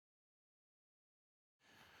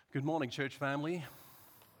Good morning, church family.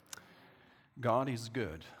 God is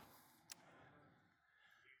good.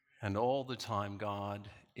 And all the time, God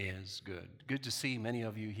is good. Good to see many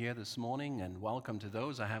of you here this morning, and welcome to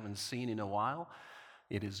those I haven't seen in a while.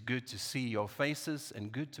 It is good to see your faces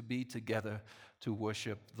and good to be together to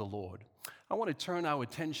worship the Lord. I want to turn our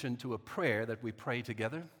attention to a prayer that we pray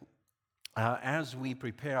together as we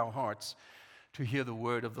prepare our hearts to hear the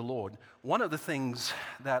word of the Lord. One of the things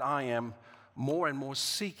that I am more and more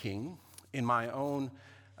seeking in my own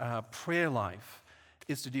prayer life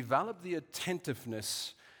is to develop the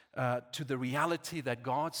attentiveness to the reality that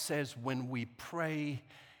God says when we pray,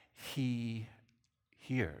 He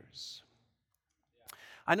hears.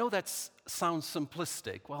 I know that sounds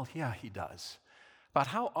simplistic. Well, yeah, He does. But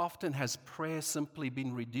how often has prayer simply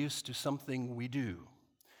been reduced to something we do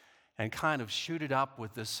and kind of shoot it up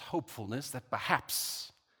with this hopefulness that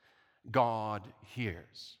perhaps God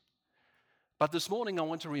hears? But this morning I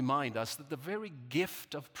want to remind us that the very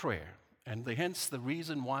gift of prayer, and hence the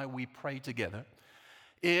reason why we pray together,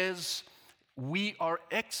 is we are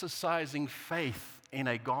exercising faith in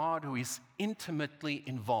a God who is intimately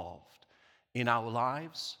involved in our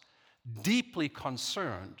lives, deeply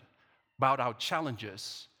concerned about our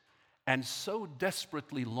challenges, and so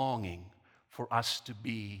desperately longing for us to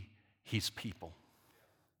be His people.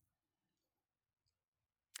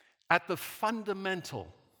 At the fundamental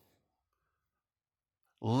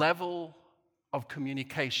level of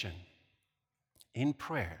communication in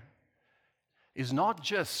prayer is not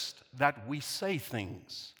just that we say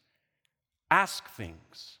things, ask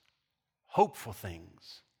things, hope for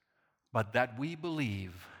things, but that we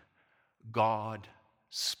believe God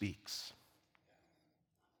speaks.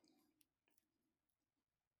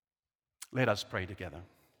 Let us pray together.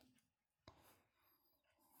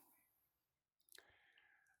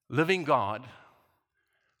 Living God,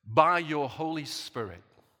 by your Holy Spirit,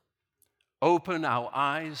 open our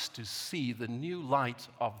eyes to see the new light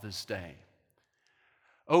of this day.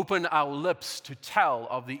 Open our lips to tell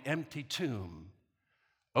of the empty tomb.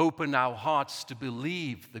 Open our hearts to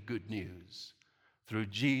believe the good news. Through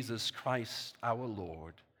Jesus Christ our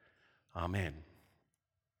Lord. Amen.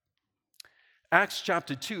 Acts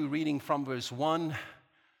chapter 2, reading from verse 1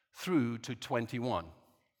 through to 21.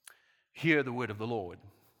 Hear the word of the Lord.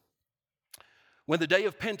 When the day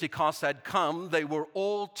of Pentecost had come, they were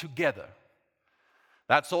all together.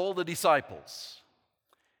 That's all the disciples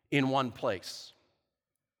in one place.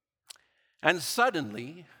 And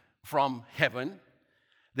suddenly, from heaven,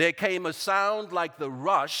 there came a sound like the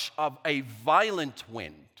rush of a violent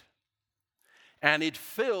wind, and it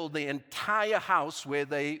filled the entire house where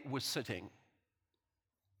they were sitting.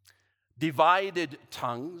 Divided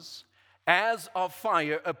tongues, as of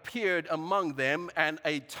fire, appeared among them, and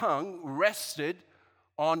a tongue rested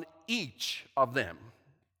on each of them.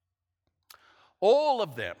 All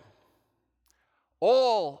of them,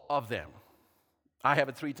 I have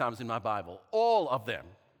it 3 times in my Bible, all of them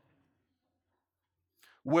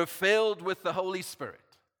were filled with the Holy Spirit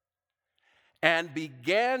and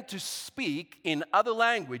began to speak in other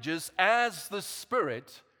languages as the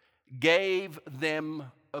Spirit gave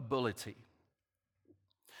them ability.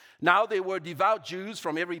 Now there were devout Jews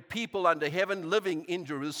from every people under heaven living in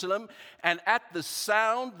Jerusalem, and at the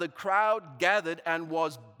sound the crowd gathered and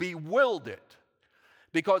was bewildered,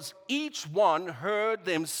 because each one heard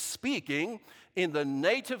them speaking in the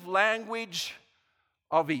native language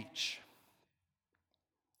of each.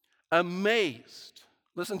 Amazed.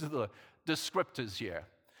 Listen to the descriptors here.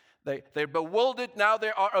 They're bewildered, now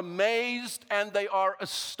they are amazed, and they are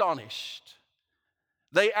astonished.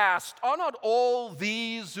 They asked, are not all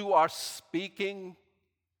these who are speaking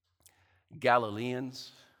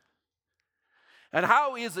Galileans? And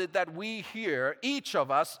how is it that we hear, each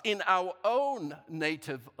of us, in our own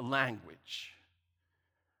native language?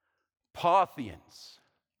 Parthians,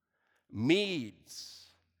 Medes,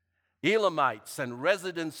 Elamites, and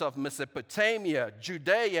residents of Mesopotamia,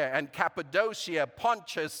 Judea and Cappadocia,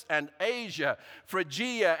 Pontus and Asia,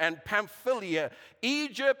 Phrygia and Pamphylia,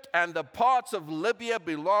 Egypt and the parts of Libya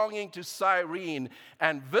belonging to Cyrene,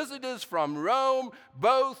 and visitors from Rome,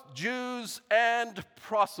 both Jews and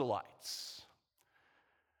proselytes,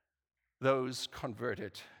 those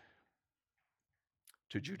converted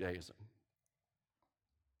to Judaism.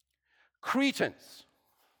 Cretans,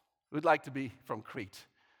 who'd like to be from Crete?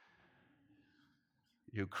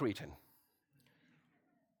 You Cretan.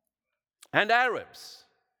 And Arabs.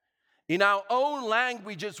 In our own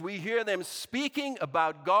languages, we hear them speaking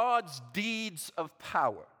about God's deeds of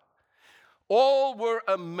power. All were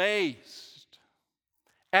amazed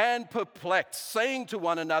and perplexed, saying to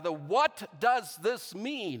one another, what does this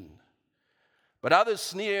mean? But others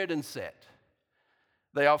sneered and said,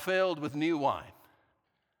 they are filled with new wine.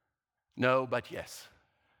 No, but yes.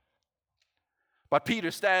 But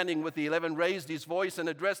Peter, standing with the 11, raised his voice and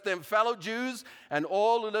addressed them, fellow Jews and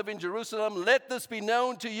all who live in Jerusalem, let this be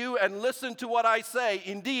known to you and listen to what I say.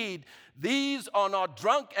 Indeed, these are not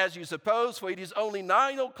drunk as you suppose, for it is only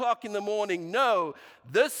 9 o'clock in the morning. No,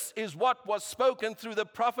 this is what was spoken through the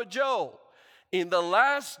prophet Joel. In the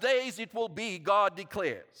last days it will be, God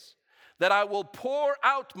declares, that I will pour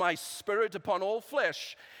out my spirit upon all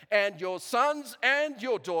flesh, and your sons and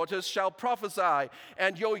your daughters shall prophesy,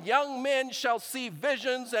 and your young men shall see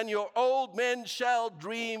visions, and your old men shall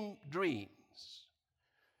dream dreams.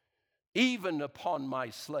 Even upon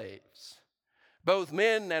my slaves, both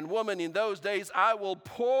men and women in those days, I will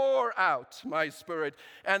pour out my spirit,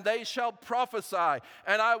 and they shall prophesy,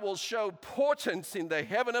 and I will show portents in the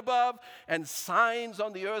heaven above and signs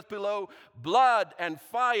on the earth below, blood and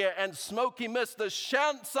fire and smoky mist. The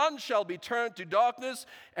sun shall be turned to darkness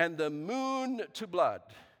and the moon to blood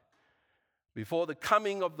before the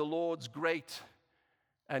coming of the Lord's great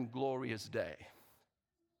and glorious day.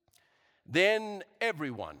 Then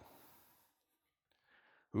everyone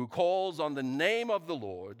who calls on the name of the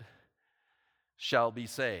Lord shall be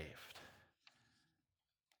saved.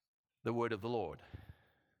 The word of the Lord.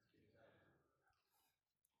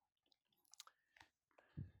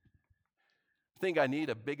 I think I need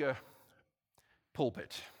a bigger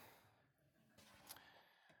pulpit.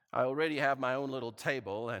 I already have my own little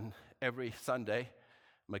table, and every Sunday,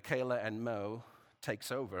 Michaela and Mo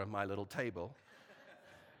takes over my little table.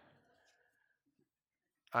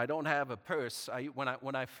 I don't have a purse.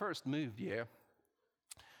 When I first moved here,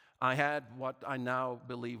 I had what I now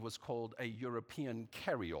believe was called a European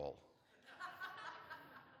carry-all.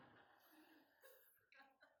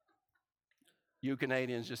 You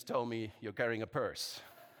Canadians just told me you're carrying a purse.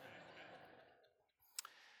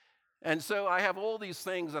 And so I have all these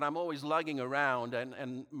things that I'm always lugging around,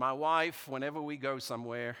 and my wife, whenever we go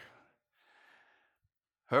somewhere,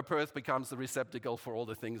 her purse becomes the receptacle for all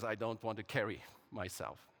the things I don't want to carry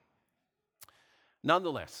myself.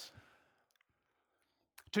 Nonetheless,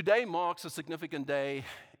 today marks a significant day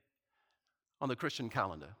on the Christian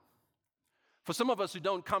calendar. For some of us who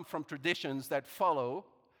don't come from traditions that follow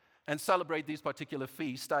and celebrate these particular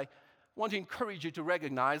feasts, I want to encourage you to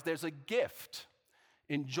recognize there's a gift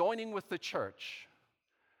in joining with the church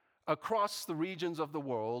across the regions of the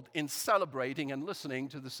world in celebrating and listening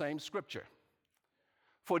to the same scripture.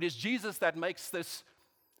 For it is Jesus that makes this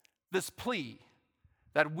plea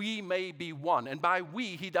that we may be one. And by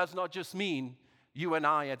we, he does not just mean you and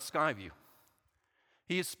I at Skyview.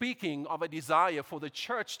 He is speaking of a desire for the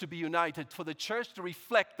church to be united, for the church to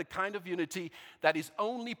reflect the kind of unity that is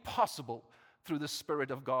only possible through the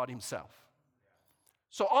Spirit of God himself.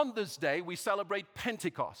 So on this day, we celebrate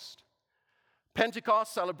Pentecost.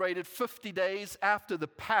 Pentecost celebrated 50 days after the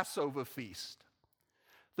Passover feast.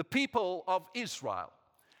 The people of Israel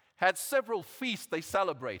had several feasts they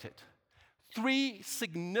celebrated. 3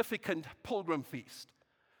 significant pilgrim feasts.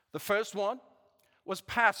 The first one was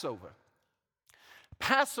Passover.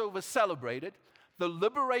 Passover celebrated the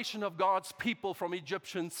liberation of God's people from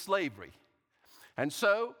Egyptian slavery. And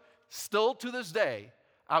so, still to this day,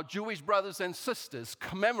 our Jewish brothers and sisters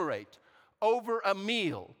commemorate over a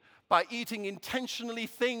meal by eating intentionally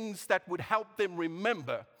things that would help them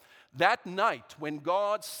remember that night when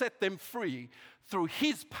God set them free through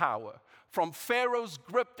his power from Pharaoh's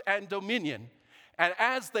grip and dominion. And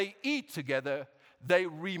as they eat together, they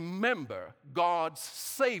remember God's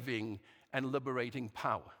saving and liberating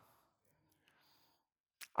power.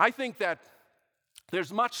 I think that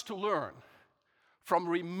there's much to learn from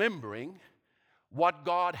remembering what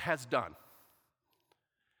God has done.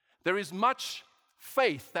 There is much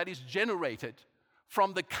faith that is generated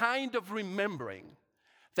from the kind of remembering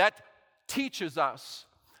that teaches us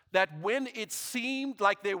that when it seemed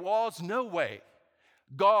like there was no way,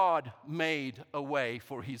 God made a way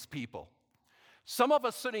for his people. Some of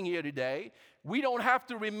us sitting here today, we don't have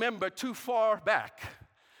to remember too far back.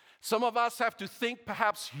 Some of us have to think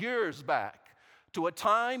perhaps years back to a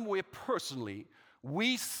time where personally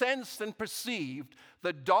we sensed and perceived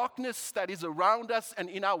the darkness that is around us and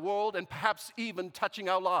in our world and perhaps even touching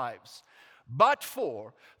our lives. But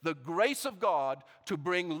for the grace of God to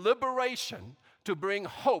bring liberation, to bring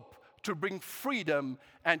hope, to bring freedom,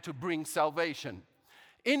 and to bring salvation.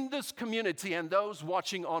 In this community and those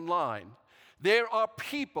watching online, there are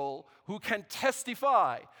people who can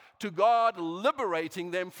testify to God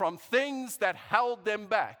liberating them from things that held them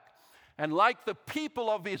back. And like the people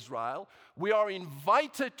of Israel, we are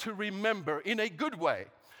invited to remember in a good way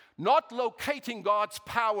Not locating God's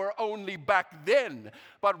power only back then,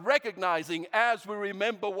 but recognizing as we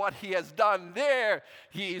remember what he has done there,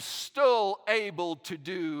 he is still able to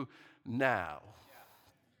do now.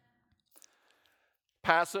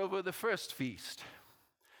 Passover, the first feast.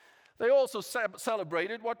 They also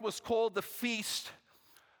celebrated what was called the Feast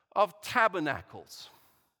of Tabernacles.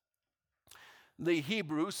 The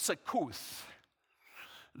Hebrew Succoth.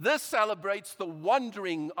 This celebrates the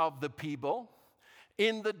wandering of the people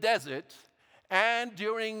in the desert, and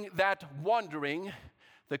during that wandering,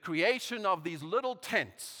 the creation of these little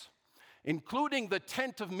tents, including the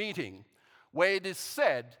tent of meeting, where it is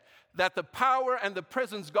said that the power and the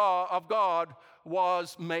presence of God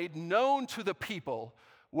was made known to the people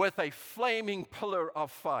with a flaming pillar of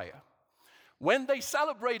fire. When they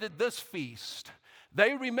celebrated this feast,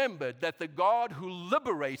 they remembered that the God who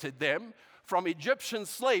liberated them from Egyptian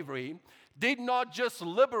slavery did not just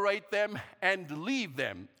liberate them and leave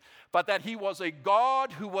them, but that he was a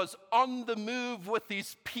God who was on the move with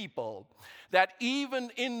these people, that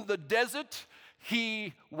even in the desert,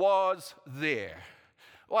 he was there.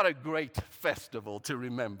 What a great festival to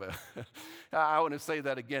remember. I want to say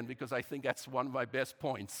that again because I think that's one of my best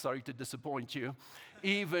points. Sorry to disappoint you.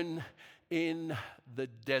 Even in the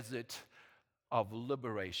desert of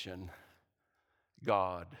liberation,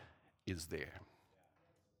 God is there.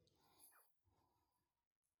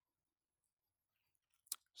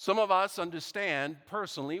 Some of us understand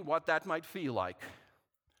personally what that might feel like.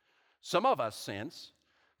 Some of us sense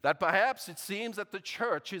that perhaps it seems that the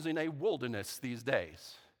church is in a wilderness these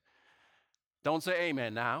days. Don't say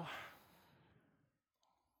amen now.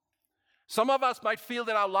 Some of us might feel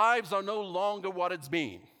that our lives are no longer what it's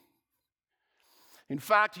been. In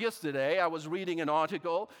fact, yesterday I was reading an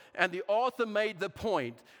article, and the author made the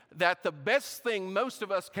point that the best thing most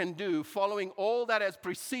of us can do following all that has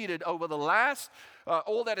preceded over the last,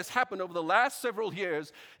 all that has happened over the last several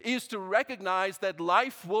years, is to recognize that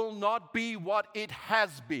life will not be what it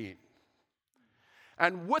has been.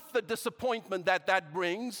 And with the disappointment that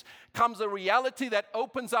brings comes a reality that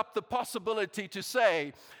opens up the possibility to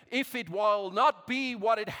say, if it will not be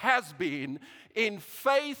what it has been, in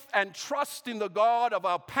faith and trust in the God of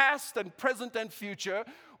our past and present and future,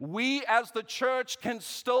 we as the church can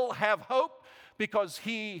still have hope because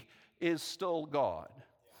he is still God.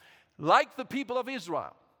 Like the people of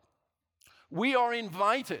Israel, we are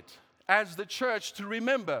invited as the church to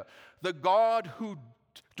remember the God who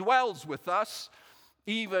dwells with us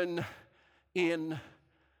even in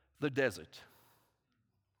the desert.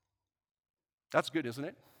 That's good, isn't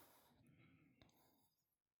it?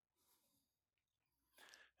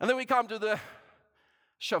 And then we come to the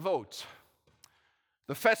Shavuot,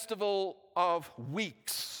 the festival of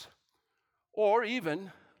weeks, or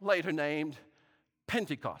even later named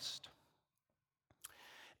Pentecost.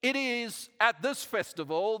 It is at this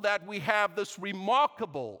festival that we have this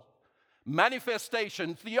remarkable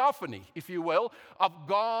manifestation, theophany, if you will, of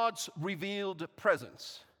God's revealed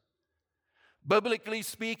presence. Biblically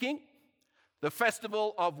speaking, the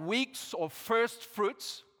festival of weeks or first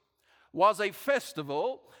fruits was a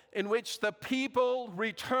festival in which the people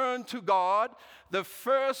returned to God the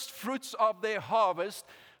first fruits of their harvest,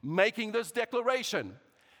 making this declaration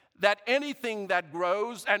that anything that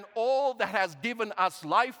grows and all that has given us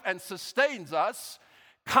life and sustains us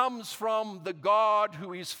comes from the God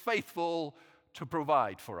who is faithful to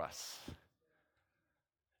provide for us.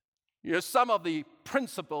 You know, some of the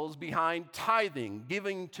principles behind tithing,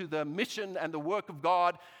 giving to the mission and the work of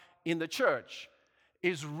God in the church,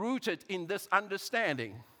 is rooted in this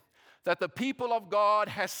understanding that the people of God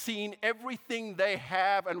has seen everything they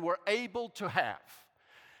have and were able to have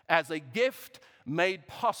as a gift made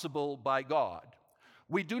possible by God.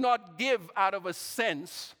 We do not give out of a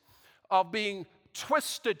sense of being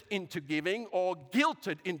twisted into giving or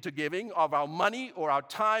guilted into giving of our money or our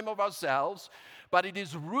time of ourselves, but it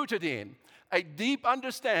is rooted in a deep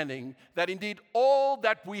understanding that indeed all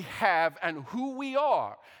that we have and who we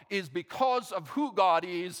are is because of who God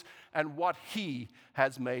is and what he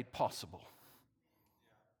has made possible.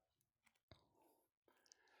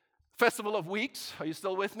 Festival of Weeks, are you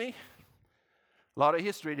still with me? A lot of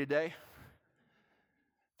history today.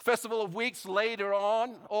 Festival of Weeks later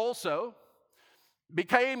on also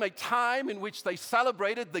became a time in which they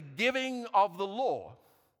celebrated the giving of the law.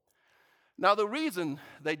 Now, the reason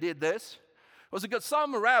they did this was because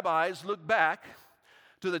some rabbis look back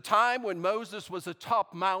to the time when Moses was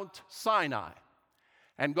atop Mount Sinai,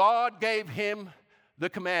 and God gave him the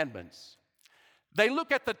commandments. They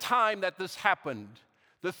look at the time that this happened,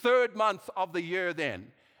 the third month of the year then,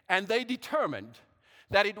 and they determined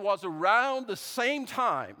that it was around the same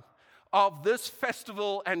time of this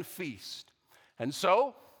festival and feast. And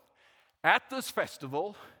so, at this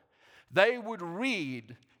festival, they would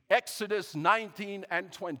read Exodus 19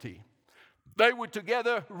 and 20. They would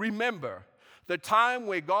together remember the time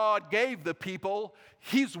where God gave the people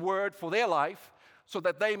His word for their life so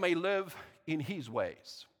that they may live in His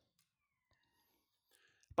ways.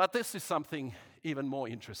 But this is something even more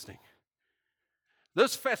interesting.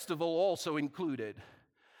 This festival also included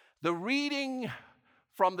the reading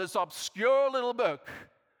from this obscure little book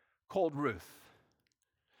called Ruth.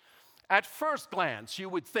 At first glance, you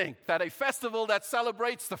would think that a festival that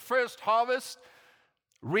celebrates the first harvest,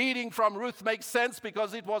 reading from Ruth makes sense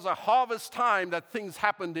because it was a harvest time that things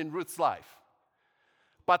happened in Ruth's life.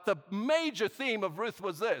 But the major theme of Ruth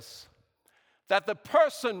was this, that the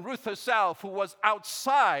person, Ruth herself, who was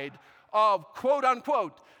outside of, quote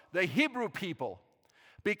unquote, the Hebrew people,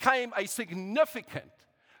 became a significant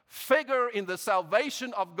figure in the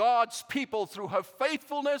salvation of God's people through her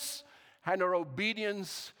faithfulness and her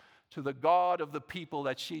obedience to the God of the people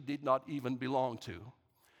that she did not even belong to.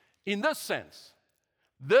 In this sense,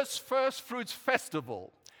 this first fruits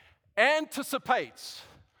festival anticipates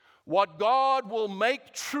what God will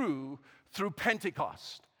make true through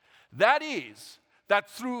Pentecost. That is, that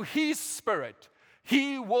through His Spirit,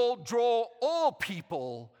 He will draw all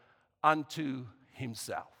people unto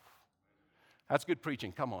Himself. That's good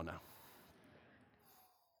preaching. Come on now.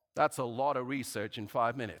 That's a lot of research in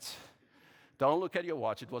 5 minutes. Don't look at your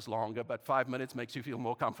watch. It was longer, but 5 minutes makes you feel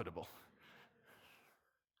more comfortable.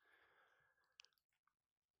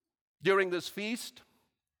 During this feast,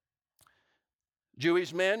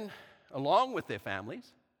 Jewish men, along with their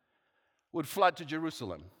families, would flood to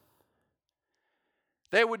Jerusalem.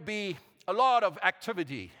 There would be a lot of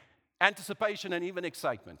activity, anticipation, and even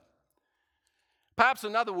excitement. Perhaps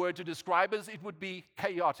another word to describe it would be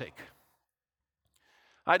chaotic.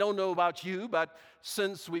 I don't know about you, but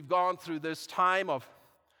since we've gone through this time of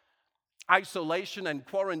isolation and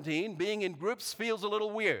quarantine, being in groups feels a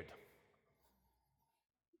little weird.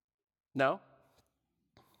 No?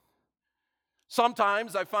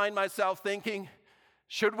 Sometimes I find myself thinking,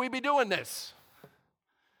 should we be doing this?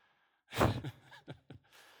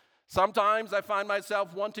 Sometimes I find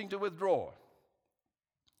myself wanting to withdraw.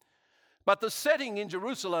 But the setting in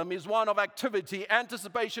Jerusalem is one of activity,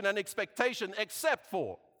 anticipation, and expectation, except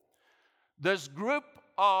for this group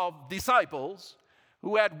of disciples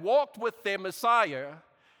who had walked with their Messiah,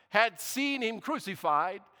 had seen Him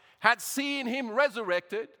crucified, had seen Him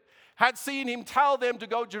resurrected, had seen Him tell them to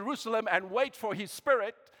go to Jerusalem and wait for His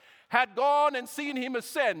Spirit, had gone and seen Him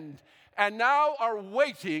ascend, and now are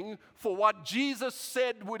waiting for what Jesus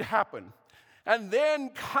said would happen. And then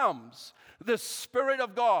comes the Spirit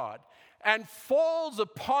of God and falls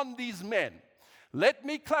upon these men. Let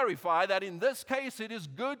me clarify that in this case it is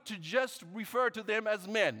good to just refer to them as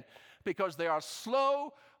men because they are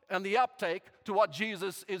slow in the uptake to what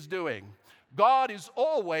Jesus is doing. God is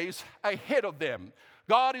always ahead of them.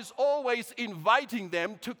 God is always inviting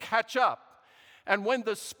them to catch up. And when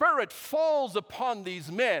the Spirit falls upon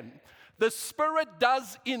these men, the Spirit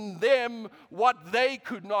does in them what they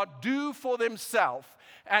could not do for themselves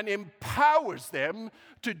and empowers them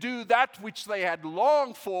to do that which they had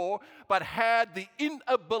longed for but had the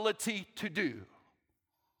inability to do.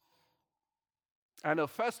 And a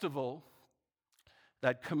festival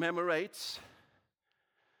that commemorates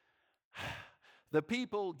the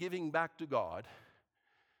people giving back to God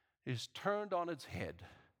is turned on its head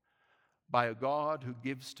by a God who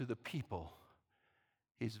gives to the people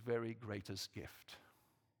His very greatest gift.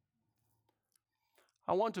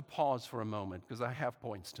 I want to pause for a moment because I have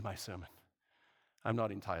points to my sermon. I'm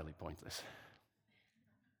not entirely pointless.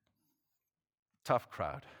 Tough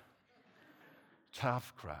crowd.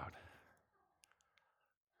 Tough crowd.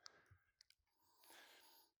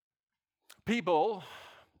 People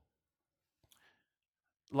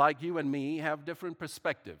like you and me have different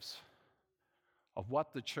perspectives of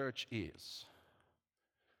what the church is.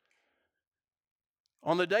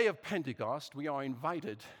 On the day of Pentecost, we are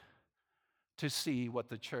invited to see what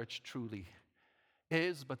the church truly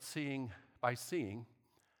is, but by seeing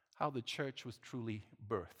how the church was truly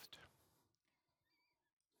birthed.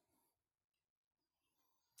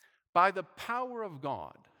 By the power of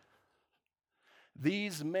God,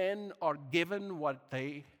 these men are given what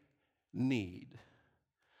they need.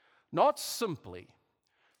 Not simply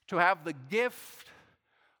to have the gift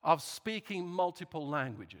of speaking multiple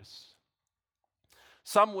languages.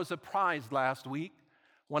 Some were surprised last week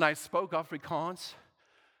when I spoke Afrikaans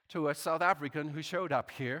to a South African who showed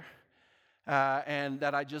up here and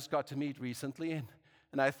that I just got to meet recently.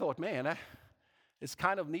 And I thought, man, it's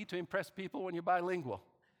kind of neat to impress people when you're bilingual.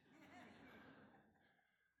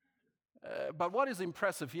 But what is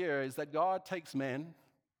impressive here is that God takes men,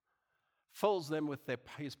 fills them with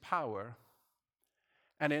his power,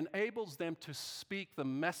 and enables them to speak the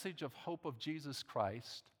message of hope of Jesus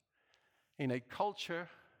Christ in a culture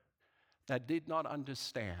that did not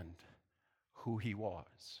understand who he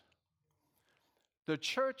was. The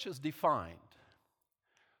church is defined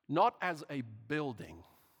not as a building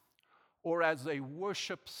or as a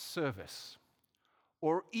worship service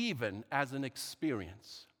or even as an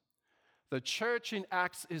experience. The church in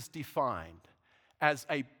Acts is defined as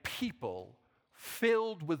a people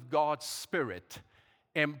filled with God's Spirit,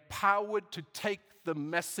 empowered to take the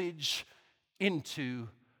message into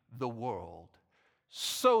the world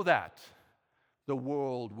so that the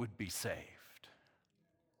world would be saved.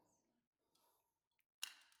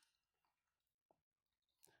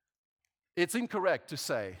 It's incorrect to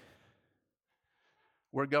say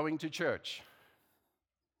we're going to church.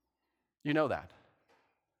 You know that.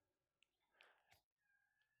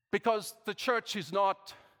 Because the church is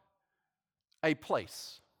not a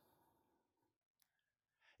place.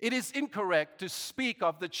 It is incorrect to speak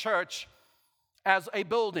of the church as a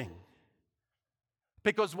building.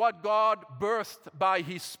 Because what God birthed by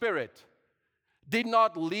his Spirit did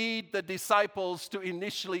not lead the disciples to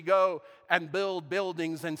initially go and build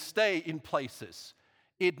buildings and stay in places.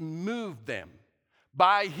 It moved them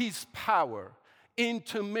by his power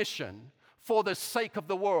into mission for the sake of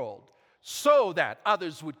the world, so that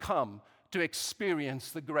others would come to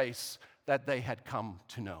experience the grace that they had come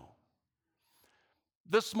to know.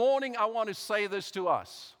 This morning, I want to say this to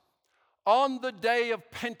us. On the day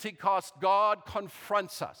of Pentecost, God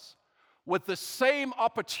confronts us with the same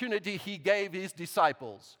opportunity he gave his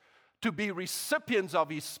disciples to be recipients of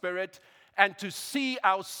his Spirit and to see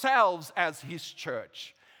ourselves as his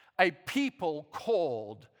church, a people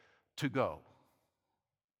called to go.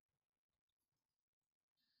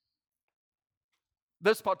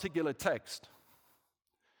 This particular text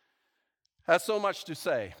has so much to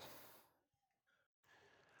say.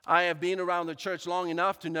 I have been around the church long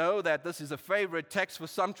enough to know that this is a favorite text for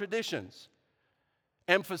some traditions,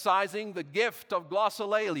 emphasizing the gift of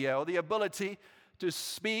glossolalia, or the ability to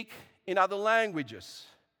speak in other languages.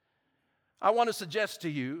 I want to suggest to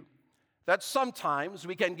you that sometimes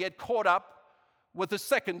we can get caught up with the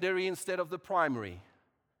secondary instead of the primary.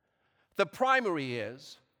 The primary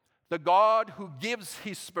is the God who gives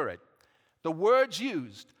his Spirit. The words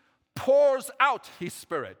used, pours out his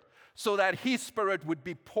Spirit so that his Spirit would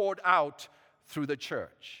be poured out through the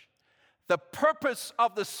church. The purpose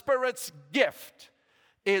of the Spirit's gift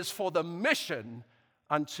is for the mission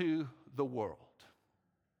unto the world.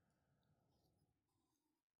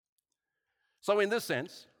 So in this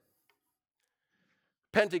sense,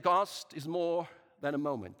 Pentecost is more than a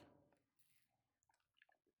moment.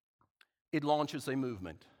 It launches a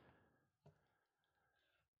movement.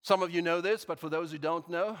 Some of you know this, but for those who don't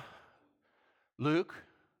know, Luke,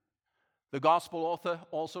 the gospel author,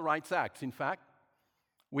 also writes Acts. In fact,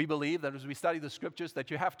 we believe that as we study the scriptures, that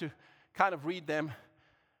you have to kind of read them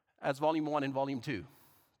as volume 1 and volume 2.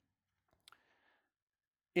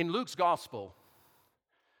 In Luke's gospel,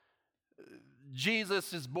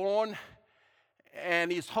 Jesus is born,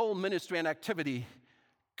 and his whole ministry and activity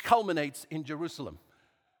culminates in Jerusalem.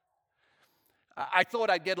 I thought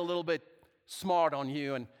I'd get a little bit smart on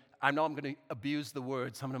you, and I know I'm going to abuse the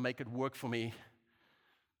words. I'm going to make it work for me.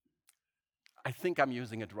 I think I'm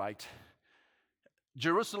using it right.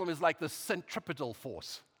 Jerusalem is like the centripetal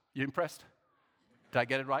force. You impressed? Did I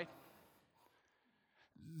get it right?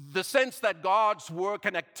 The sense that God's work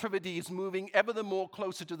and activity is moving ever the more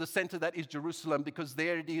closer to the center that is Jerusalem, because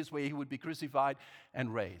there it is where he would be crucified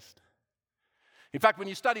and raised. In fact, when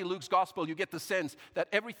you study Luke's gospel, you get the sense that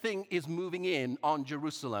everything is moving in on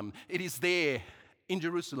Jerusalem. It is there in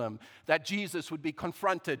Jerusalem that Jesus would be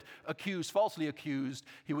confronted, accused, falsely accused.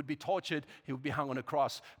 He would be tortured. He would be hung on a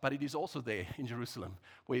cross. But it is also there in Jerusalem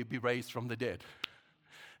where he'd be raised from the dead.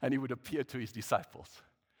 And he would appear to his disciples.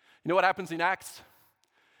 You know what happens in Acts?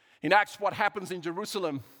 In Acts, what happens in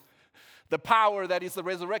Jerusalem, the power that is the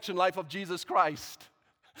resurrection life of Jesus Christ,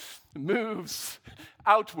 moves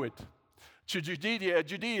outward to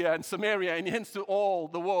Judea and Samaria, and hence to all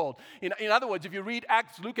the world. In other words, if you read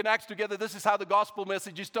Luke and Acts together, this is how the gospel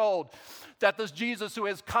message is told. That this Jesus who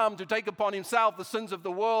has come to take upon himself the sins of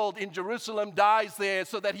the world in Jerusalem dies there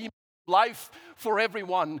so that he life for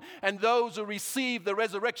everyone. And those who receive the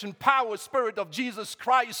resurrection power, Spirit of Jesus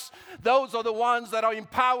Christ, those are the ones that are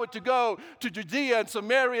empowered to go to Judea and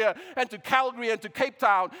Samaria and to Calgary and to Cape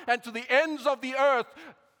Town and to the ends of the earth,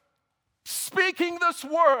 speaking this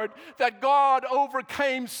word that God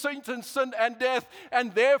overcame Satan, sin, and death,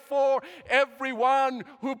 and therefore everyone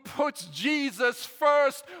who puts Jesus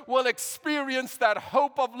first will experience that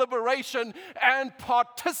hope of liberation and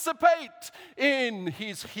participate in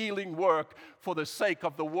his healing work for the sake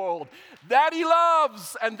of the world that he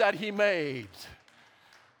loves and that he made.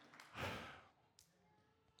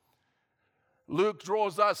 Luke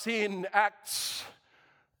draws us in, Acts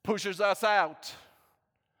pushes us out.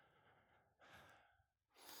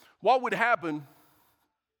 What would happen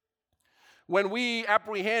when we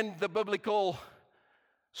apprehend the biblical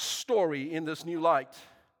story in this new light?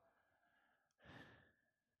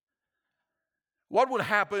 What would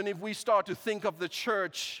happen if we start to think of the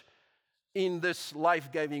church in this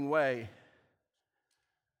life-giving way?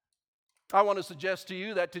 I want to suggest to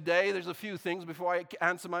you that today there's a few things before I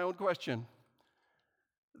answer my own question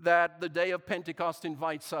that the day of Pentecost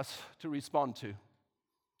invites us to respond to.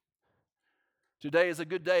 Today is a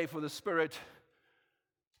good day for the Spirit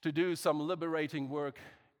to do some liberating work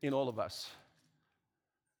in all of us.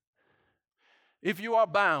 If you are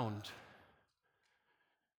bound,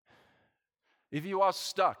 if you are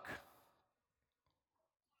stuck,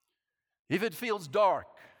 if it feels dark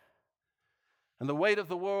and the weight of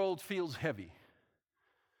the world feels heavy,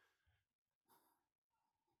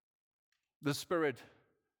 the Spirit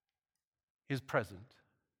is present.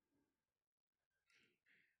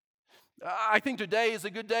 I think today is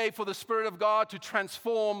a good day for the Spirit of God to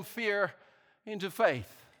transform fear into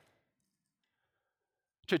faith.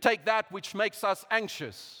 To take that which makes us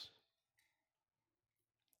anxious,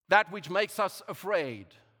 that which makes us afraid,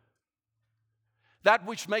 that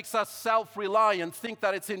which makes us self-reliant, think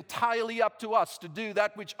that it's entirely up to us to do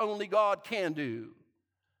that which only God can do.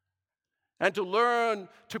 And to learn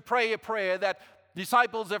to pray a prayer that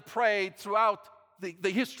disciples have prayed throughout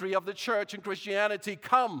the history of the church and Christianity.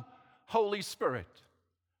 Come, Holy Spirit,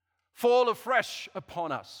 fall afresh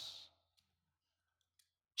upon us.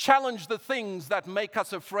 Challenge the things that make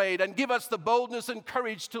us afraid and give us the boldness and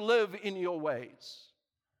courage to live in your ways.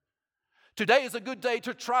 Today is a good day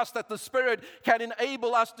to trust that the Spirit can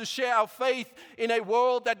enable us to share our faith in a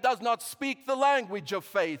world that does not speak the language of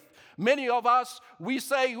faith. Many of us, we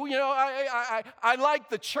say, I like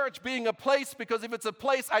the church being a place because if it's a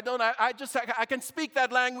place I can speak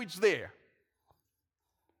that language there.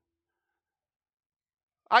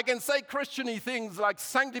 I can say Christian-y things like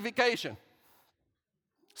sanctification.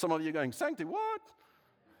 Some of you are going, what?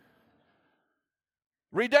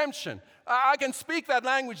 Redemption. I can speak that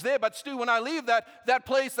language there, but Stu, when I leave that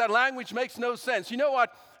place, that language makes no sense. You know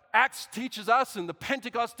what Acts teaches us and the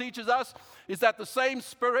Pentecost teaches us is that the same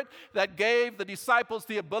Spirit that gave the disciples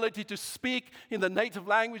the ability to speak in the native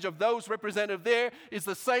language of those represented there is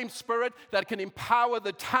the same Spirit that can empower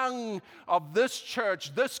the tongue of this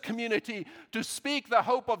church, this community, to speak the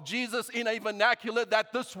hope of Jesus in a vernacular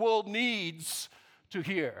that this world needs to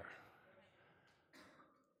hear.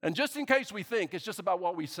 And just in case we think it's just about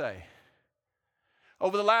what we say,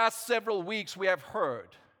 over the last several weeks we have heard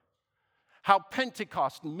how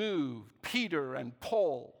Pentecost moved Peter and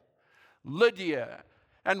Paul, Lydia,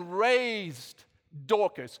 and raised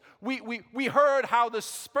Dorcas. We heard how the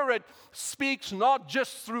Spirit speaks not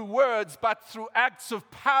just through words, but through acts of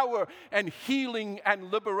power and healing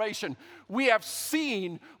and liberation. We have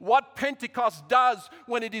seen what Pentecost does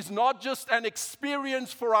when it is not just an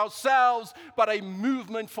experience for ourselves, but a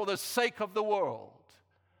movement for the sake of the world.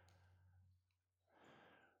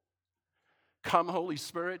 Come, Holy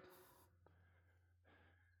Spirit.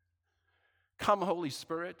 Come, Holy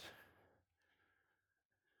Spirit.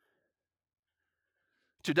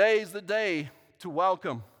 Today is the day to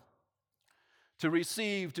welcome, to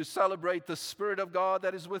receive, to celebrate the Spirit of God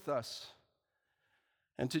that is with us.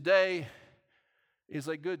 And today is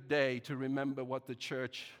a good day to remember what the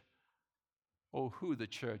church, or who the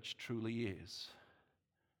church truly is.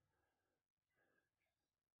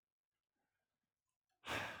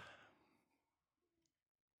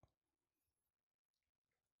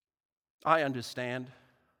 I understand.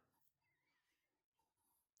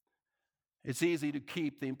 It's easy to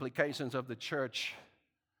keep the implications of the church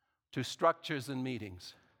to structures and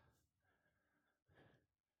meetings.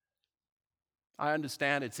 I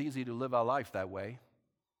understand it's easy to live our life that way.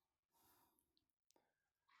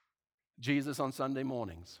 Jesus on Sunday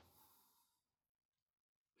mornings.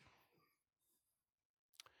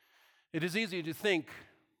 It is easy to think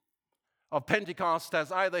of Pentecost as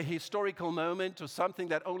either a historical moment or something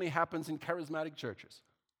that only happens in charismatic churches.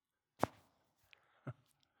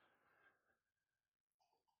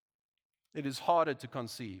 It is harder to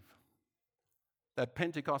conceive that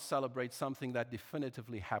Pentecost celebrates something that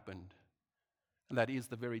definitively happened And that is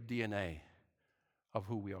the very DNA of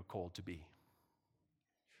who we are called to be.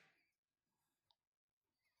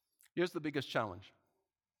 Here's the biggest challenge.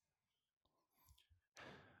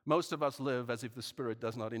 Most of us live as if the Spirit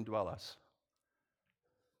does not indwell us.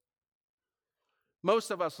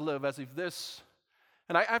 Most of us live as if this,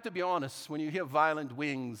 and I have to be honest, when you hear violent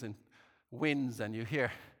winds and you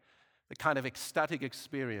hear the kind of ecstatic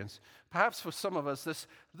experience, perhaps for some of us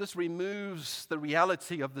this removes the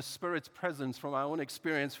reality of the Spirit's presence from our own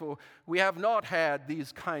experience, for we have not had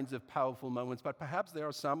these kinds of powerful moments, but perhaps there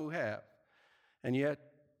are some who have. And yet,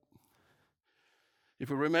 if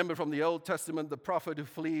we remember from the Old Testament, the prophet who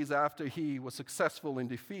flees after he was successful in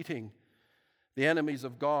defeating the enemies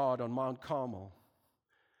of God on Mount Carmel,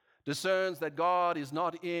 discerns that God is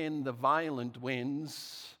not in the violent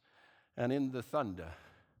winds and in the thunder,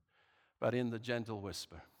 but in the gentle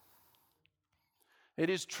whisper. It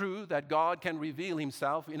is true that God can reveal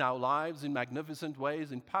himself in our lives in magnificent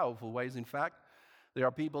ways, in powerful ways. In fact, there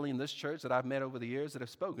are people in this church that I've met over the years that have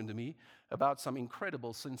spoken to me about some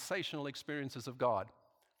incredible, sensational experiences of God.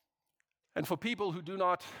 And for people who do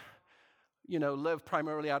not, live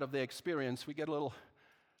primarily out of their experience, we get a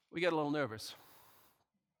little nervous.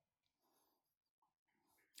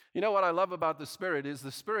 You know what I love about the Spirit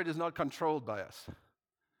is not controlled by us.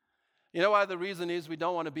 You know why the reason is we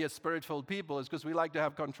don't want to be a Spirit-filled people is because we like to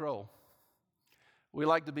have control. We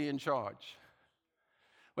like to be in charge.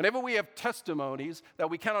 Whenever we have testimonies that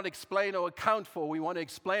we cannot explain or account for, we want to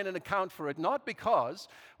explain and account for it, not because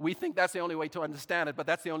we think that's the only way to understand it, but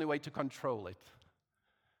that's the only way to control it.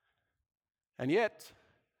 And yet,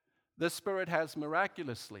 the Spirit has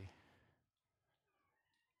miraculously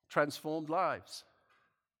transformed lives.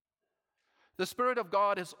 The Spirit of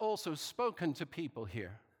God has also spoken to people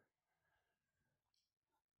here.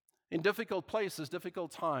 In difficult places,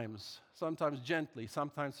 difficult times, sometimes gently,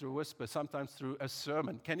 sometimes through a whisper, sometimes through a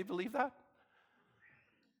sermon. Can you believe that?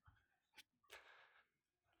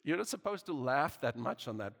 You're not supposed to laugh that much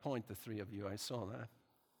on that point, the three of you. I saw that.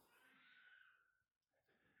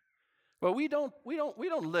 Well, we don't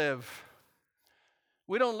live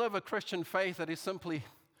a Christian faith that is simply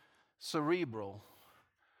cerebral,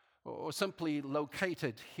 or simply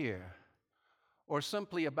located here, or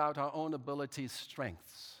simply about our own abilities,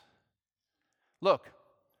 strengths. Look,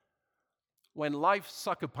 when life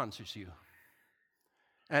sucker punches you,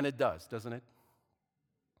 and it does, doesn't it?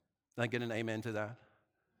 Can I get an amen to that?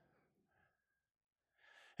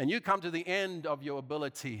 And you come to the end of your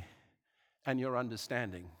ability and your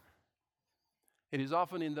understanding. It is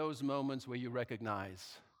often in those moments where you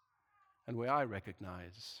recognize, and where I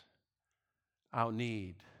recognize, our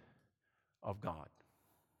need of God.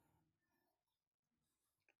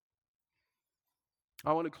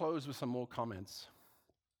 I want to close with some more comments.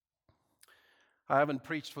 I haven't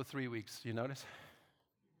preached for 3 weeks, you notice?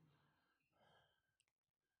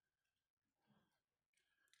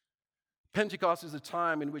 Pentecost is a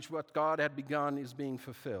time in which what God had begun is being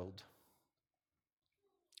fulfilled.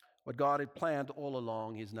 What God had planned all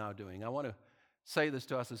along, He's now doing. I want to say this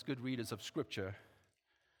to us as good readers of Scripture,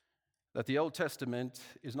 that the Old Testament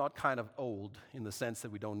is not kind of old in the sense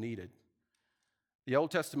that we don't need it. The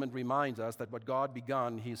Old Testament reminds us that what God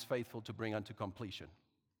begun, He is faithful to bring unto completion.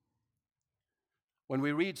 When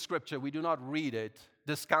we read Scripture, we do not read it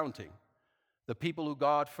discounting the people who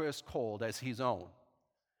God first called as His own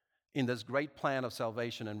in this great plan of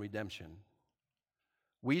salvation and redemption.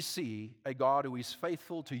 We see a God who is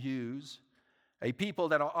faithful to use a people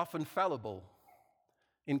that are often fallible,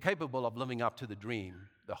 incapable of living up to the dream,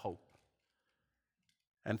 the hope,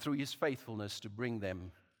 and through His faithfulness to bring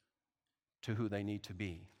them to who they need to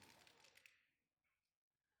be.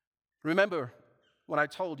 Remember when I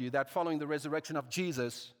told you that following the resurrection of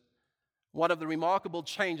Jesus, one of the remarkable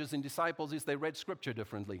changes in disciples is they read Scripture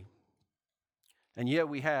differently. And here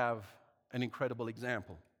we have an incredible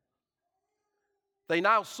example. They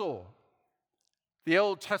now saw the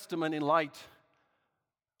Old Testament in light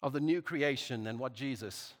of the new creation and what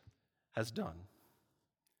Jesus has done.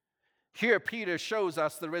 Here, Peter shows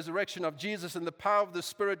us the resurrection of Jesus and the power of the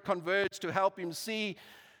Spirit converge to help him see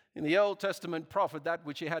in the Old Testament prophet that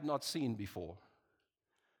which he had not seen before.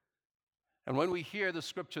 And when we hear the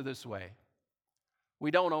Scripture this way,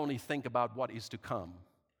 we don't only think about what is to come.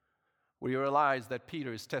 We realize that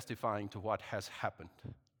Peter is testifying to what has happened.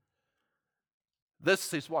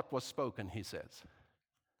 This is what was spoken, he says,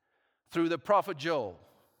 through the prophet Joel.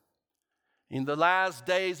 In the last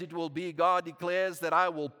days it will be, God declares, that I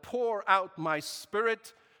will pour out my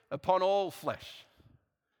Spirit upon all flesh,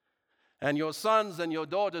 and your sons and your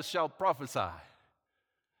daughters shall prophesy.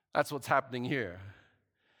 That's what's happening here.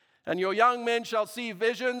 And your young men shall see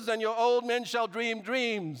visions, and your old men shall dream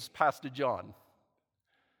dreams, Pastor John.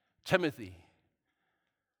 Timothy,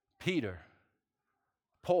 Peter,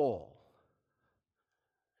 Paul.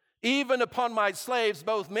 Even upon my slaves,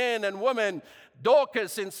 both men and women,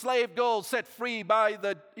 Dorcas, enslaved girl set free by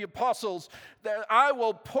the apostles, that I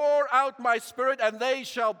will pour out my spirit, and they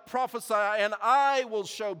shall prophesy, and I will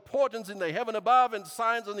show portents in the heaven above and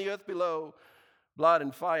signs on the earth below, blood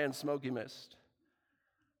and fire and smoky mist.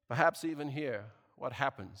 Perhaps even hear what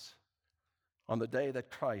happens on the day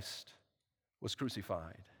that Christ was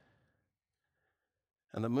crucified.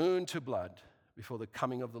 And the moon to blood before the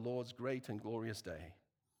coming of the Lord's great and glorious day.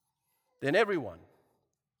 Then everyone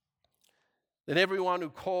who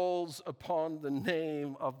calls upon the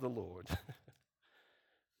name of the Lord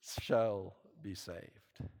shall be saved.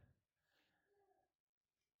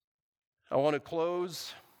 I want to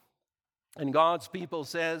close, and God's people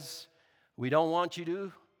says, we don't want you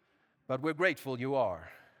to, but we're grateful you are.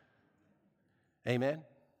 Amen?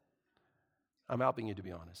 I'm helping you, to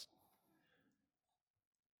be honest.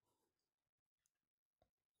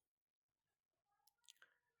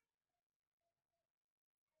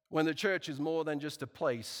 When the church is more than just a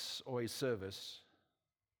place or a service,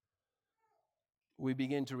 we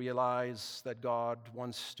begin to realize that God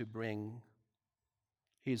wants to bring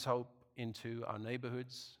His hope into our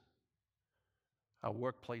neighborhoods, our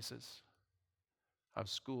workplaces, our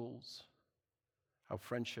schools, our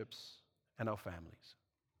friendships, and our families.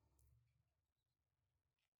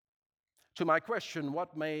 To my question,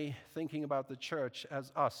 what may thinking about the church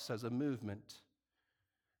as us, as a movement,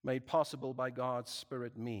 made possible by God's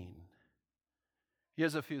Spirit mean?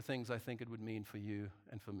 Here's a few things I think it would mean for you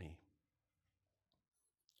and for me.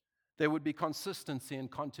 There would be consistency and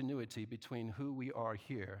continuity between who we are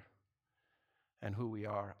here and who we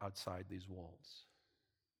are outside these walls.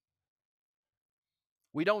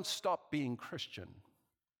 We don't stop being Christian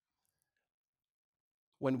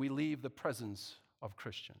when we leave the presence of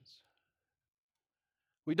Christians.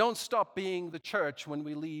 We don't stop being the church when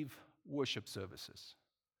we leave worship services.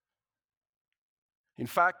 In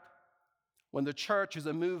fact, when the church is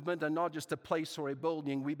a movement and not just a place or a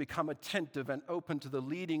building, we become attentive and open to the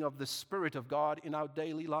leading of the Spirit of God in our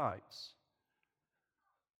daily lives.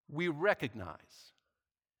 We recognize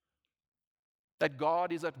that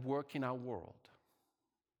God is at work in our world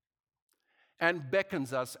and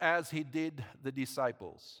beckons us, as He did the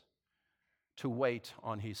disciples, to wait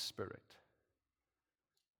on His Spirit.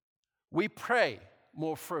 We pray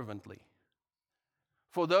more fervently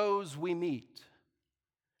for those we meet,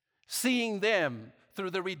 seeing them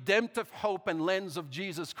through the redemptive hope and lens of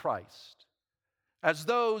Jesus Christ, as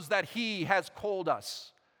those that He has called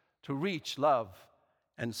us to reach, love,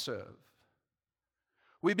 and serve.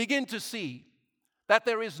 We begin to see that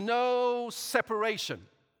there is no separation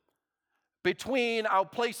between our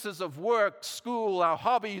places of work, school, our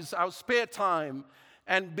hobbies, our spare time,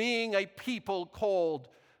 and being a people called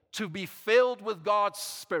to be filled with God's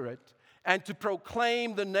Spirit and to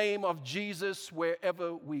proclaim the name of Jesus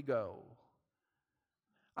wherever we go.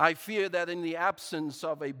 I fear that in the absence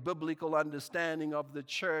of a biblical understanding of the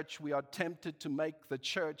church, we are tempted to make the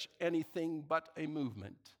church anything but a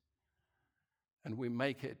movement, and we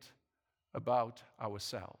make it about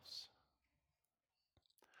ourselves.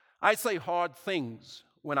 I say hard things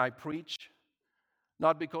when I preach,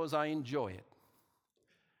 not because I enjoy it.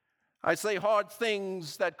 I say hard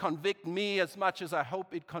things that convict me as much as I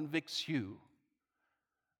hope it convicts you,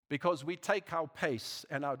 because we take our pace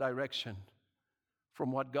and our direction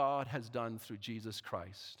from what God has done through Jesus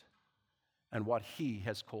Christ and what He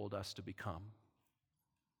has called us to become.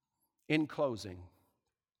 In closing,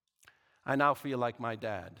 I now feel like my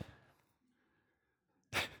dad.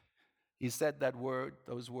 He said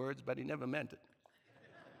those words, but he never meant it.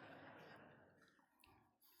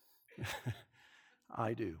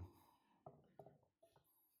 I do.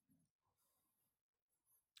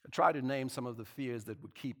 I try to name some of the fears that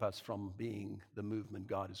would keep us from being the movement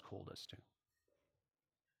God has called us to.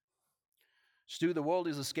 Stu, the world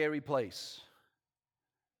is a scary place.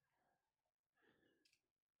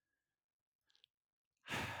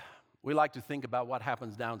 We like to think about what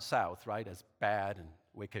happens down south, right, as bad and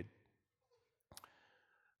wicked.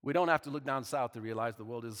 We don't have to look down south to realize the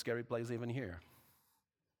world is a scary place even here.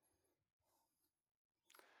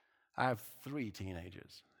 I have 3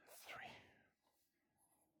 teenagers.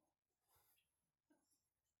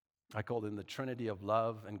 3. I call them the Trinity of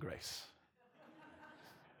love and grace.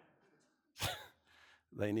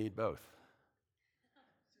 They need both.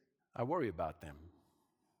 I worry about them.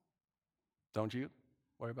 Don't you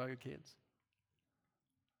worry about your kids?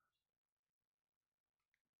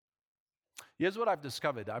 Here's what I've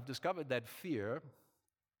discovered. I've discovered that fear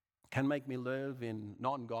can make me live in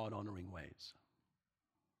non-God honoring ways.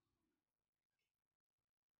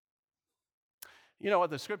 You know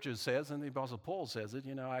what the scripture says, and the Apostle Paul says it,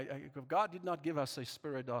 God did not give us a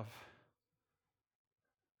spirit of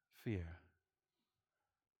fear.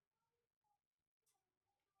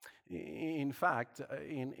 In fact,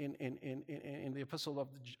 in the epistle of,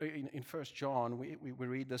 in 1 John, we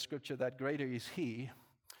read the scripture that greater is he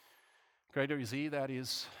that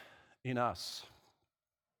is in us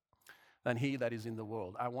than he that is in the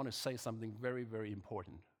world. I want to say something very, very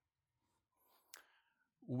important.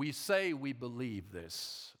 We say we believe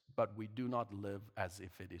this, but we do not live as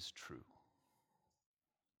if it is true.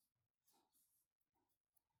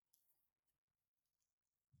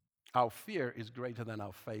 Our fear is greater than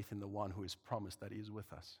our faith in the one who is promised that he is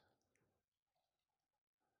with us.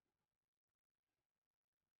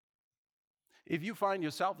 If you find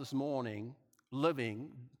yourself this morning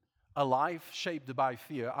living a life shaped by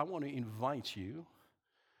fear, I want to invite you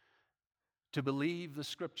to believe the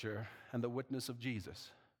scripture and the witness of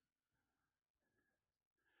Jesus.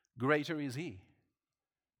 Greater is he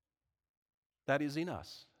that is in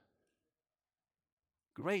us.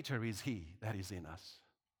 Greater is he that is in us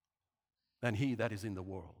than he that is in the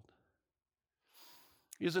world.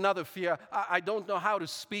 Here's another fear. I don't know how to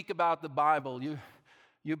speak about the Bible.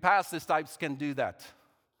 You pastors types can do that.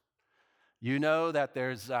 You know that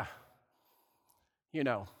there's,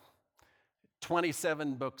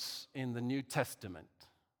 27 books in the New Testament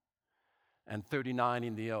and 39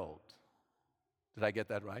 in the Old. Did I get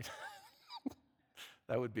that right?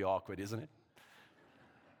 That would be awkward, isn't it?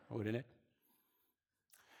 Wouldn't it?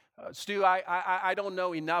 Stu, I don't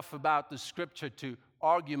know enough about the scripture to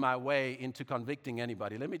argue my way into convicting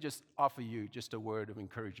anybody. Let me just offer you just a word of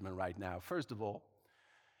encouragement right now. First of all,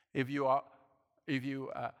 if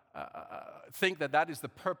you think that is the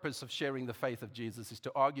purpose of sharing the faith of Jesus, is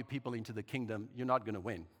to argue people into the kingdom, you're not going to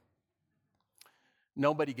win.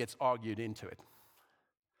 Nobody gets argued into it.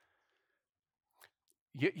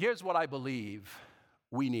 Here's what I believe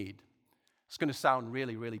we need. It's going to sound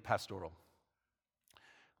really, really pastoral.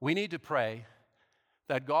 We need to pray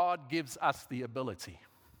that God gives us the ability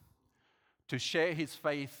to share his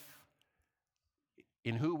faith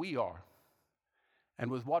in who we are and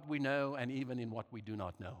with what we know and even in what we do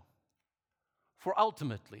not know. For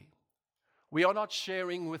ultimately, we are not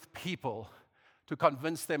sharing with people to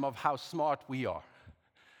convince them of how smart we are.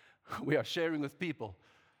 We are sharing with people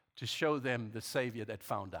to show them the Savior that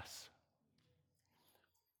found us.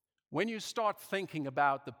 When you start thinking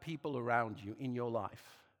about the people around you in your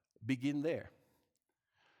life, begin there.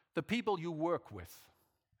 The people you work with,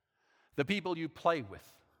 the people you play with,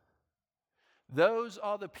 those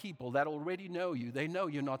are the people that already know you. They know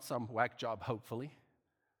you're not some whack job, hopefully.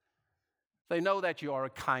 They know that you are a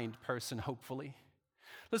kind person, hopefully.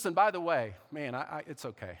 Listen, by the way, man, it's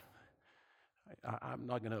okay. I'm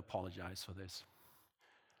not going to apologize for this.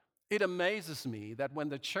 It amazes me that when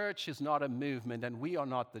the church is not a movement and we are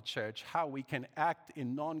not the church, how we can act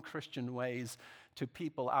in non-Christian ways to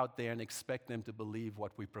people out there and expect them to believe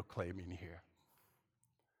what we proclaim in here.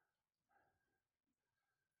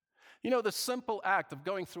 The simple act of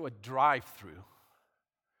going through a drive-through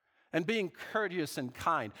and being courteous and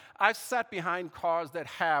kind. I've sat behind cars that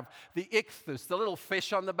have the ichthus, the little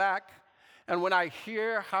fish on the back. And when I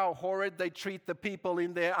hear how horrid they treat the people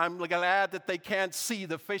in there, I'm glad that they can't see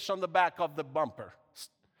the fish on the back of the bumper.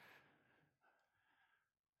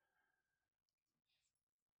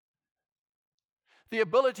 The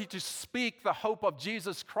ability to speak the hope of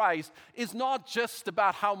Jesus Christ is not just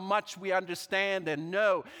about how much we understand and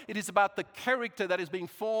know. It is about the character that is being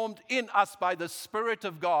formed in us by the Spirit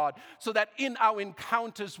of God, so that in our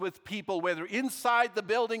encounters with people, whether inside the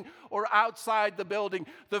building or outside the building,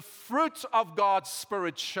 the fruit of God's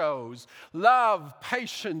Spirit shows. Love,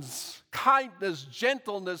 patience, kindness,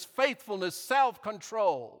 gentleness, faithfulness,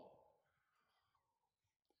 self-control.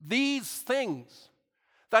 These things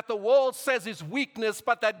that the world says is weakness,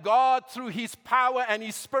 but that God, through his power and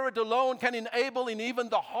his Spirit alone, can enable in even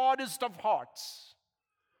the hardest of hearts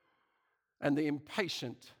and the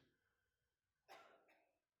impatient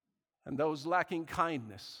and those lacking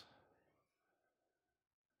kindness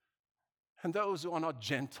and those who are not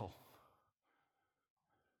gentle.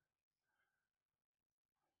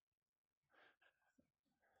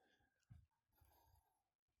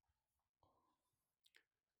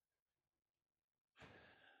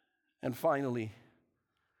 And finally,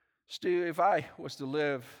 Stu, if I was to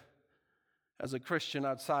live as a Christian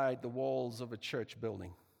outside the walls of a church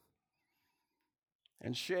building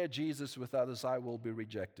and share Jesus with others, I will be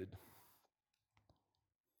rejected.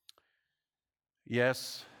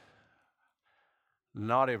 Yes,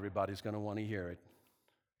 not everybody's going to want to hear it.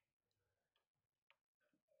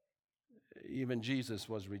 Even Jesus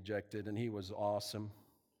was rejected, and he was awesome.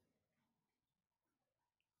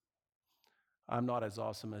 I'm not as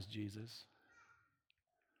awesome as Jesus.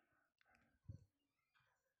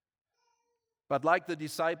 But like the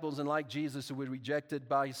disciples and like Jesus who were rejected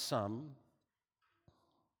by some,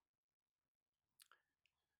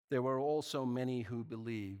 there were also many who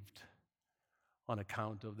believed on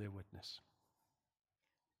account of their witness.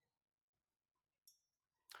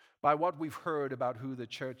 By what we've heard about who the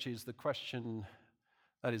church is, the question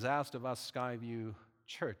that is asked of us, Skyview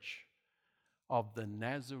Church of the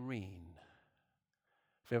Nazarene.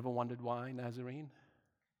 Have you ever wondered why Nazarene?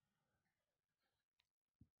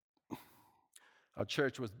 Our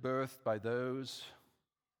church was birthed by those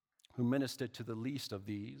who ministered to the least of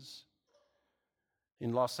these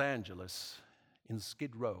in Los Angeles, in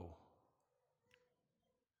Skid Row.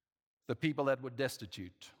 The people that were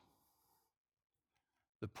destitute,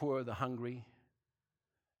 the poor, the hungry,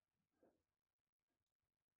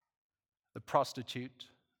 the prostitute,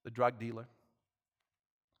 the drug dealer.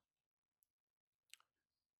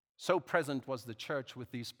 So present was the church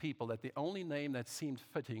with these people that the only name that seemed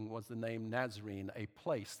fitting was the name Nazarene, a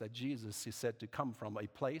place that Jesus is said to come from, a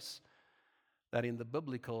place that in the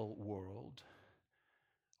biblical world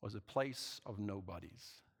was a place of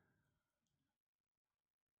nobodies.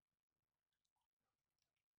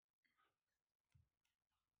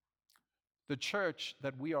 The church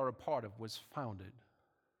that we are a part of was founded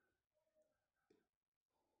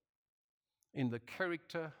in the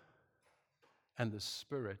character and the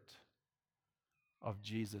spirit of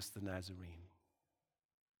Jesus the Nazarene,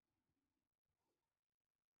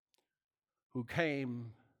 who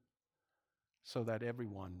came so that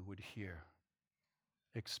everyone would hear,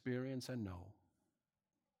 experience, and know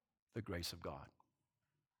the grace of God.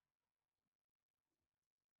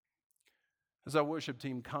 As our worship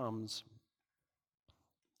team comes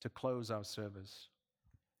to close our service,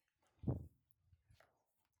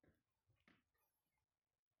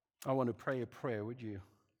 I want to pray a prayer. Would you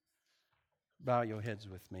bow your heads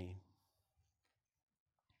with me?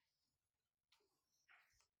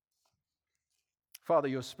 Father,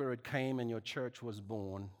 your Spirit came and your church was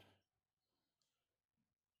born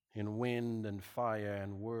in wind and fire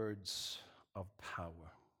and words of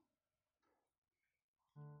power.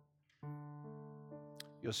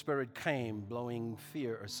 Your Spirit came blowing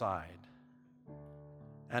fear aside,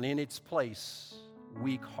 and in its place,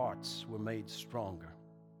 weak hearts were made stronger.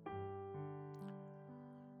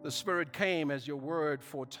 The Spirit came as your word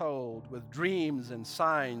foretold with dreams and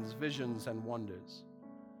signs, visions and wonders.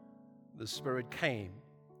 The Spirit came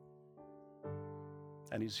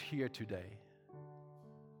and is here today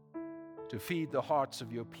to feed the hearts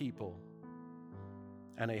of your people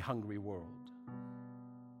and a hungry world.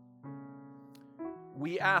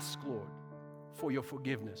 We ask, Lord, for your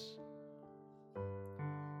forgiveness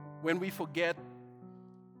when we forget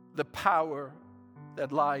the power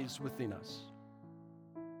that lies within us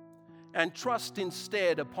and trust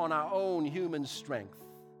instead upon our own human strength.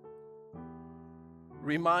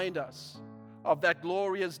 Remind us of that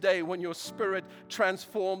glorious day when your Spirit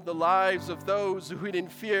transformed the lives of those who hid in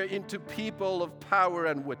fear into people of power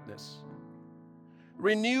and witness.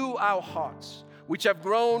 Renew our hearts, which have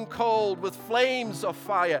grown cold with flames of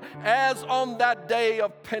fire, as on that day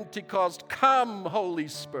of Pentecost. Come, Holy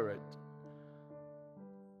Spirit,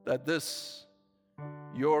 that this,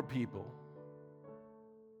 your people,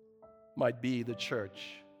 might be the church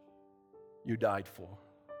you died for.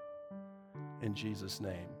 In Jesus'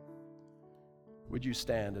 name. Would you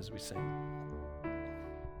stand as we sing?